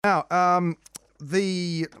Now,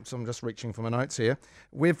 so I'm just reaching for my notes here.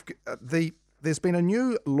 There's been a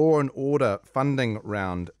new law and order funding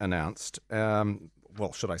round announced.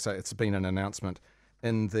 Should I say it's been an announcement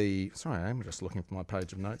sorry, I'm just looking for my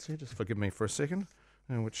page of notes here. Just forgive me for a second.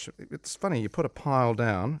 It's funny, you put a pile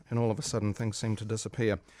down and all of a sudden things seem to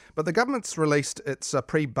disappear. But the government's released its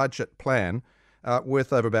pre-budget plan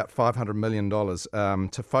worth over about $500 million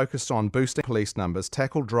to focus on boosting police numbers,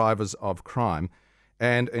 tackle drivers of crime,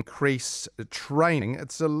 and increase training.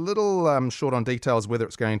 It's a little short on details whether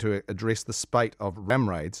it's going to address the spate of ram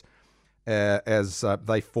raids as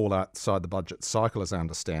they fall outside the budget cycle, as I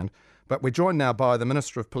understand. But we're joined now by the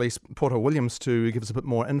Minister of Police, Poto Williams, to give us a bit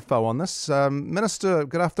more info on this. Minister,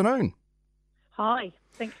 good afternoon. Hi,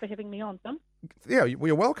 thanks for having me on, Tim. Yeah,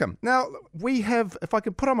 you're welcome. Now, we have, if I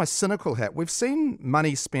could put on my cynical hat, we've seen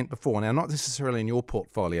money spent before. Now, not necessarily in your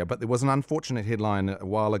portfolio, but there was an unfortunate headline a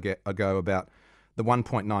while ago about the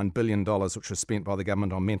 $1.9 billion which was spent by the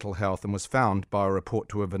government on mental health and was found by a report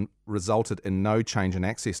to have resulted in no change in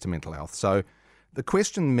access to mental health. So the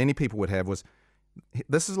question many people would have was,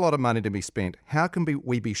 this is a lot of money to be spent. How can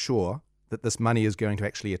we be sure that this money is going to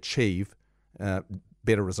actually achieve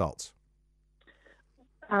better results?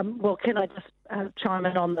 Can I just chime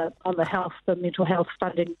in on the mental health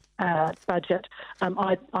funding budget?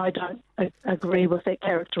 I don't agree with that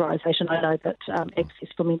characterisation. I know that access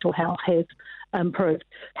for mental health has improved.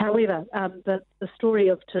 However, the story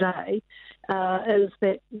of today is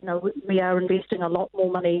that we are investing a lot more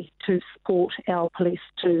money to support our police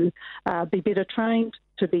to be better trained,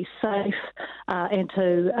 to be safe, and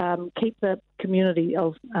to keep the community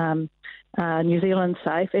of New Zealand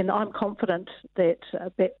safe, and I'm confident that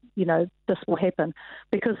this will happen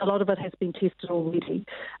because a lot of it has been tested already.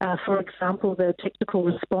 For example, the technical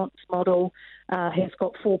response model has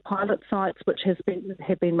got 4 pilot sites which have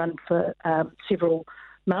been run for several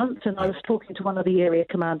months, and I was talking to one of the area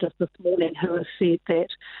commanders this morning who has said that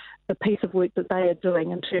the piece of work that they are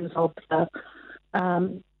doing in terms of their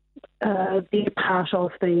part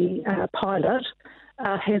of the pilot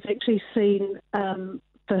has actually seen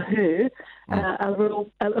for her a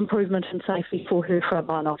real improvement in safety for her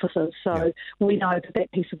frontline officers. So we know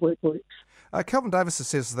that piece of work works. Kelvin Davis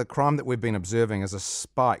says the crime that we've been observing is a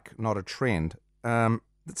spike, not a trend.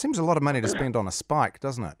 It seems a lot of money to spend on a spike,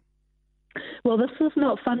 doesn't it? Well, this is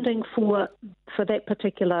not funding for that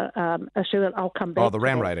particular issue. I'll come back. Oh, the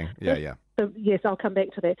ram rating. Yeah. Yes, I'll come back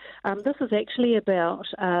to that. This is actually about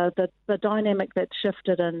the dynamic that's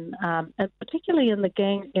shifted in, particularly in the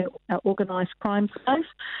gang organised crime space.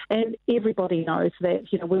 And everybody knows that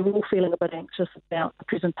we're all feeling a bit anxious about the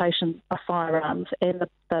presentation of firearms and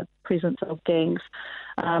the presence of gangs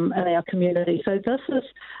in our community. So this is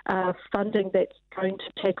funding that's going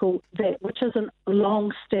to tackle that, which is a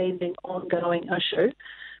long-standing, ongoing issue.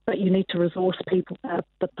 But you need to resource people,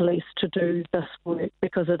 the police, to do this work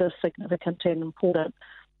because it is significant and important.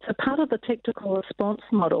 So part of the technical response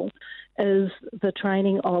model is the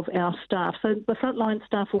training of our staff. So the frontline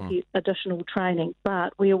staff will get additional training,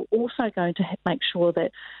 but we are also going to make sure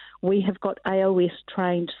that we have got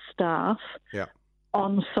AOS-trained staff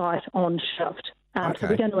on site, on shift. So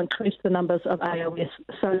we're going to increase the numbers of AOS.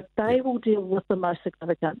 So they will deal with the most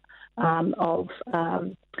significant of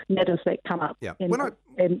matters that come up. Yeah.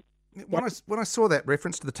 When I saw that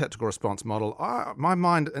reference to the tactical response model, my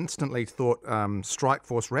mind instantly thought Strike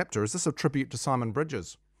Force Raptor. Is this a tribute to Simon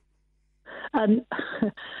Bridges?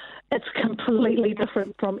 It's completely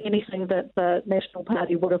different from anything that the National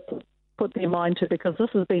Party would have put their mind to, because this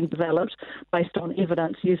has been developed based on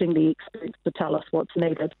evidence using the experts to tell us what's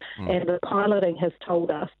needed. And the piloting has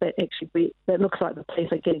told us that actually it looks like the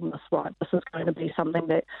police are getting this right. This is going to be something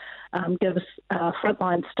that gives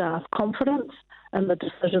frontline staff confidence in the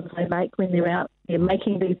decisions they make when they're out there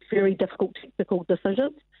making these very difficult technical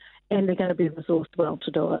decisions, and they're going to be resourced well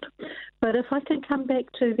to do it. But if I can come back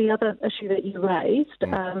to the other issue that you raised,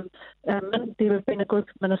 there have been a group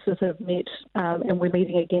of ministers who have met, and we're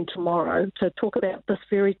meeting again tomorrow to talk about this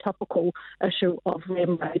very topical issue of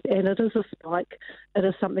ram raid. And it is a spike. It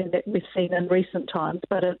is something that we've seen in recent times,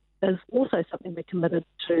 but it is also something we're committed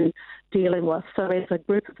to dealing with. So as a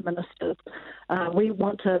group of ministers, we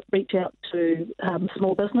want to reach out to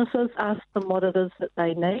small businesses, ask them what it is that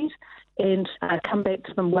they need, and come back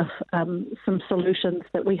to them with some solutions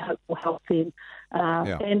that we hope will help them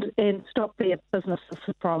and stop their businesses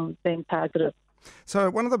from being targeted.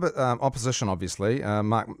 So one of the opposition, obviously,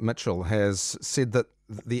 Mark Mitchell, has said that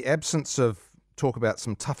the absence of talk about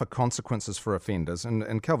some tougher consequences for offenders,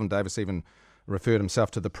 and Kelvin Davis even referred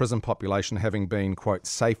himself to the prison population having been, quote,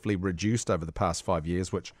 safely reduced over the past 5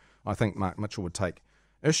 years, which I think Mark Mitchell would take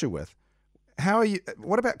issue with. How are you?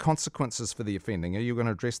 What about consequences for the offending? Are you going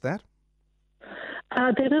to address that?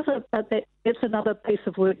 It's another piece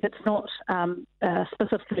of work. It's not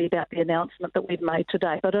specifically about the announcement that we've made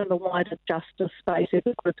today, but in the wider justice space, as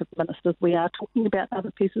a group of ministers, we are talking about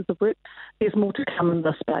other pieces of work. There's more to come in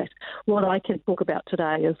this space. What I can talk about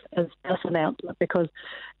today is this announcement, because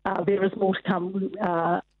there is more to come.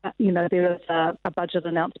 There is a budget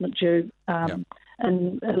announcement due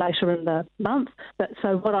later in the month.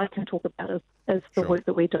 So what I can talk about is the work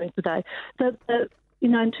that we're doing today.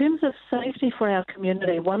 In terms of safety for our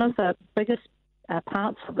community, one of the biggest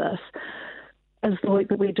parts of this is the work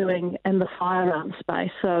that we're doing in the firearm space.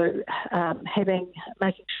 So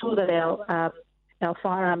making sure that our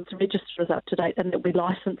firearms register is up to date and that we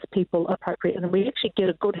license people appropriately, and we actually get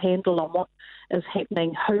a good handle on what is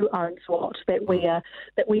happening, who owns what, that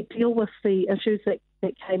we deal with the issues that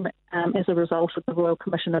came as a result of the Royal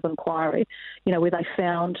Commission of Inquiry, where they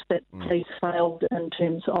found that police failed in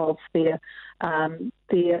terms of their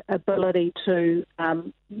ability to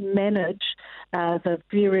manage the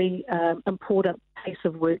very important piece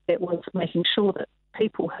of work that was making sure that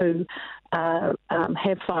people who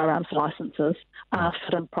have firearms licences are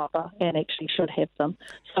fit and proper and actually should have them.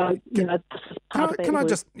 So, this is part of that. Can I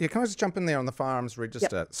just jump in there on the firearms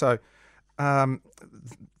register? Yep. So,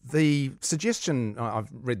 the suggestion, I've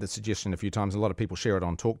read the suggestion a few times, a lot of people share it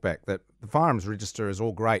on Talkback, that the firearms register is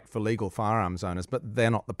all great for legal firearms owners, but they're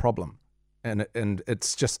not the problem. And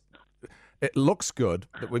it's just, it looks good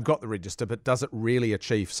that we've got the register, but does it really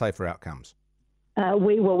achieve safer outcomes?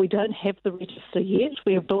 We don't have the register yet.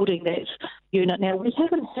 We're building that unit now. We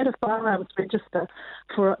haven't had a firearms register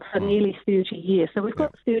for nearly 30 years. So we've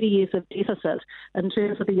got 30 years of deficit in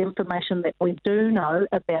terms of the information that we do know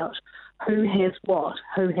about who has what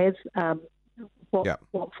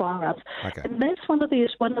firearms. Okay. And that's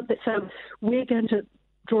so we're going to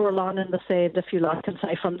draw a line in the sand, if you like, and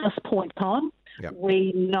say from this point on,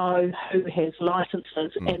 we know who has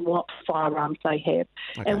licences and what firearms they have.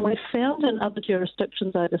 Okay. And we've found in other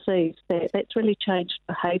jurisdictions overseas that that's really changed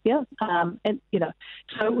behaviour.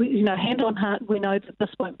 So, hand on heart, we know that this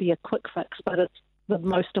won't be a quick fix, but it's the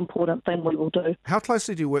most important thing we will do. How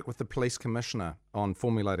closely do you work with the Police Commissioner on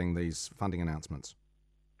formulating these funding announcements?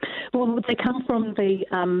 Well, they come from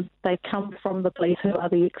the police, who are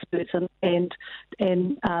the experts, and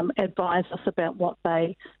advise us about what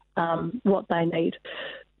they need.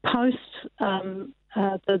 Post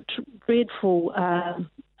the dreadful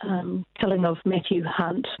killing of Matthew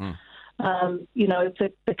Hunt,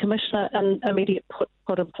 the Commissioner immediately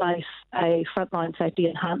put in place a frontline safety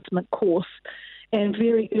enhancement course. And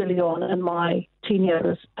very early on in my tenure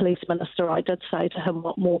as Police Minister, I did say to him,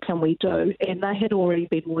 what more can we do? And they had already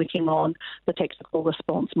been working on the tactical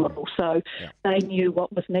response model. So they knew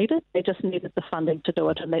what was needed. They just needed the funding to do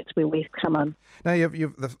it, and that's where we've come in. Now,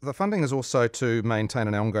 the funding is also to maintain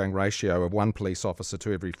an ongoing ratio of one police officer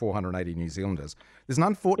to every 480 New Zealanders. There's an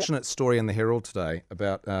unfortunate story in the Herald today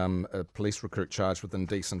about a police recruit charged with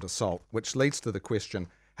indecent assault, which leads to the question,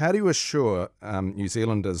 how do you assure New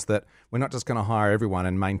Zealanders that we're not just going to hire everyone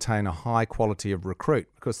and maintain a high quality of recruit?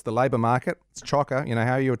 Because the labour market, it's chocker.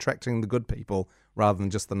 How are you attracting the good people rather than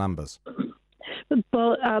just the numbers?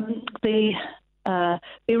 Well,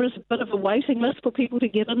 there is a bit of a waiting list for people to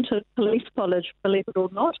get into police college, believe it or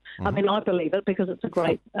not. Mm-hmm. I mean, I believe it because it's a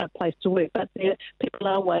great place to work, but people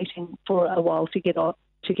are waiting for a while to get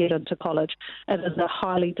into college. It is a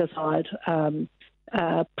highly desired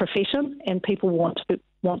profession, and people want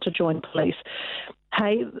to join police.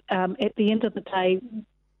 Hey, at the end of the day,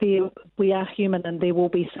 we are human, and there will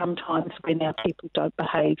be some times when our people don't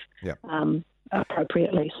behave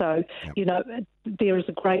appropriately. So, there is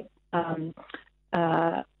a great, in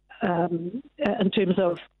terms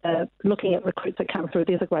of looking at recruits that come through,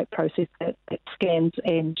 there's a great process that scans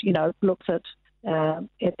and, looks at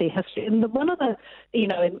their history. And one of the,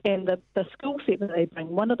 and the skill set that they bring,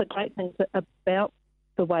 one of the great things about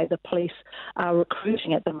the way the police are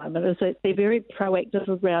recruiting at the moment is that they're very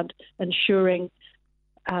proactive around ensuring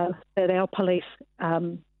that our police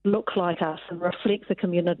look like us and reflect the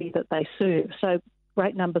community that they serve. So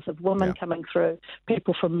great numbers of women coming through,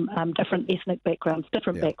 people from different ethnic backgrounds,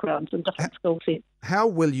 backgrounds and different skill sets. How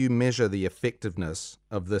will you measure the effectiveness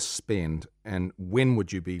of this spend, and when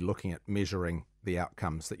would you be looking at measuring the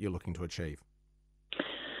outcomes that you're looking to achieve?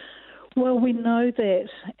 Well, we know that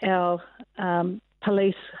our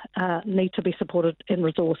police need to be supported and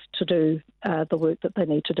resourced to do the work that they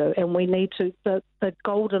need to do, and we need to the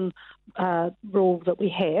golden rule that we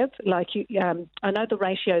have. Like I know the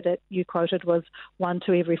ratio that you quoted was 1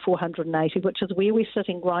 to every 480, which is where we're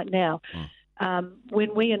sitting right now.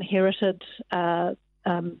 When we inherited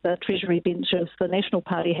the Treasury benches, the National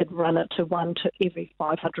Party had run it to 1 to every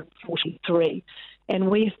 543. And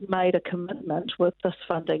we've made a commitment with this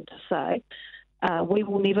funding to say we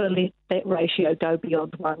will never let that ratio go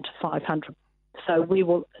beyond 1 to 500. So we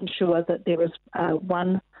will ensure that there is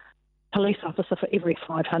one police officer for every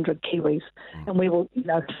 500 Kiwis. And we will,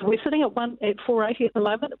 so we're sitting at 480 at the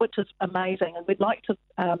moment, which is amazing. And we'd like to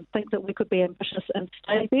think that we could be ambitious and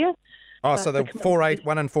stay there. Oh, so the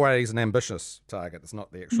 1 in 480 is an ambitious target. It's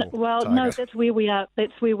not the actual target. No, that's where we are.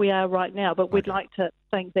 That's where we are right now. But we'd like to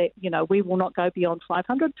think that we will not go beyond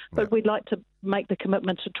 500. But we'd like to make the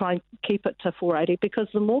commitment to try and keep it to 480, because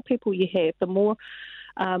the more people you have, the more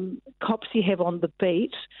cops you have on the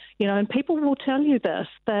beat, and people will tell you this.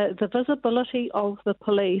 The visibility of the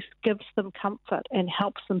police gives them comfort and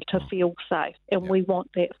helps them to feel safe, and we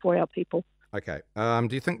want that for our people. Okay. Do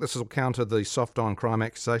you think this will counter the soft on crime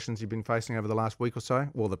accusations you've been facing over the last week or so?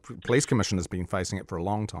 Well, the Police Commission has been facing it for a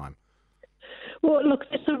long time. Well, look,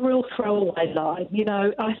 it's a real throwaway line.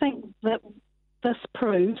 I think that this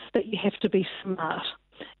proves that you have to be smart.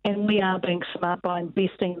 And we are being smart by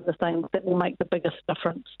investing in the things that will make the biggest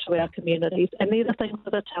difference to our communities. And they're the things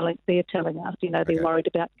that they're telling us. They're worried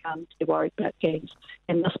about guns, they're worried about gangs,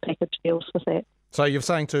 and this package deals with that. So you're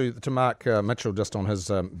saying to Mark Mitchell, just on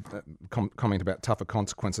his comment about tougher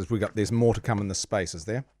consequences, there's more to come in this space, is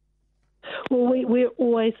there? Well, we're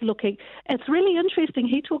always looking. It's really interesting.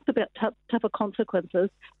 He talked about tougher consequences,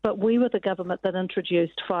 but we were the government that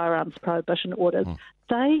introduced firearms prohibition orders.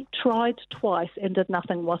 They tried twice and did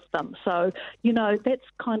nothing with them. So, that's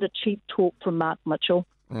kind of cheap talk from Mark Mitchell.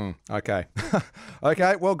 Okay.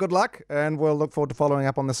 Okay, well, good luck, and we'll look forward to following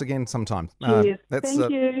up on this again sometime. Cheers.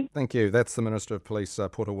 Thank you. Thank you. That's the Minister of Police,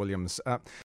 Poto Williams.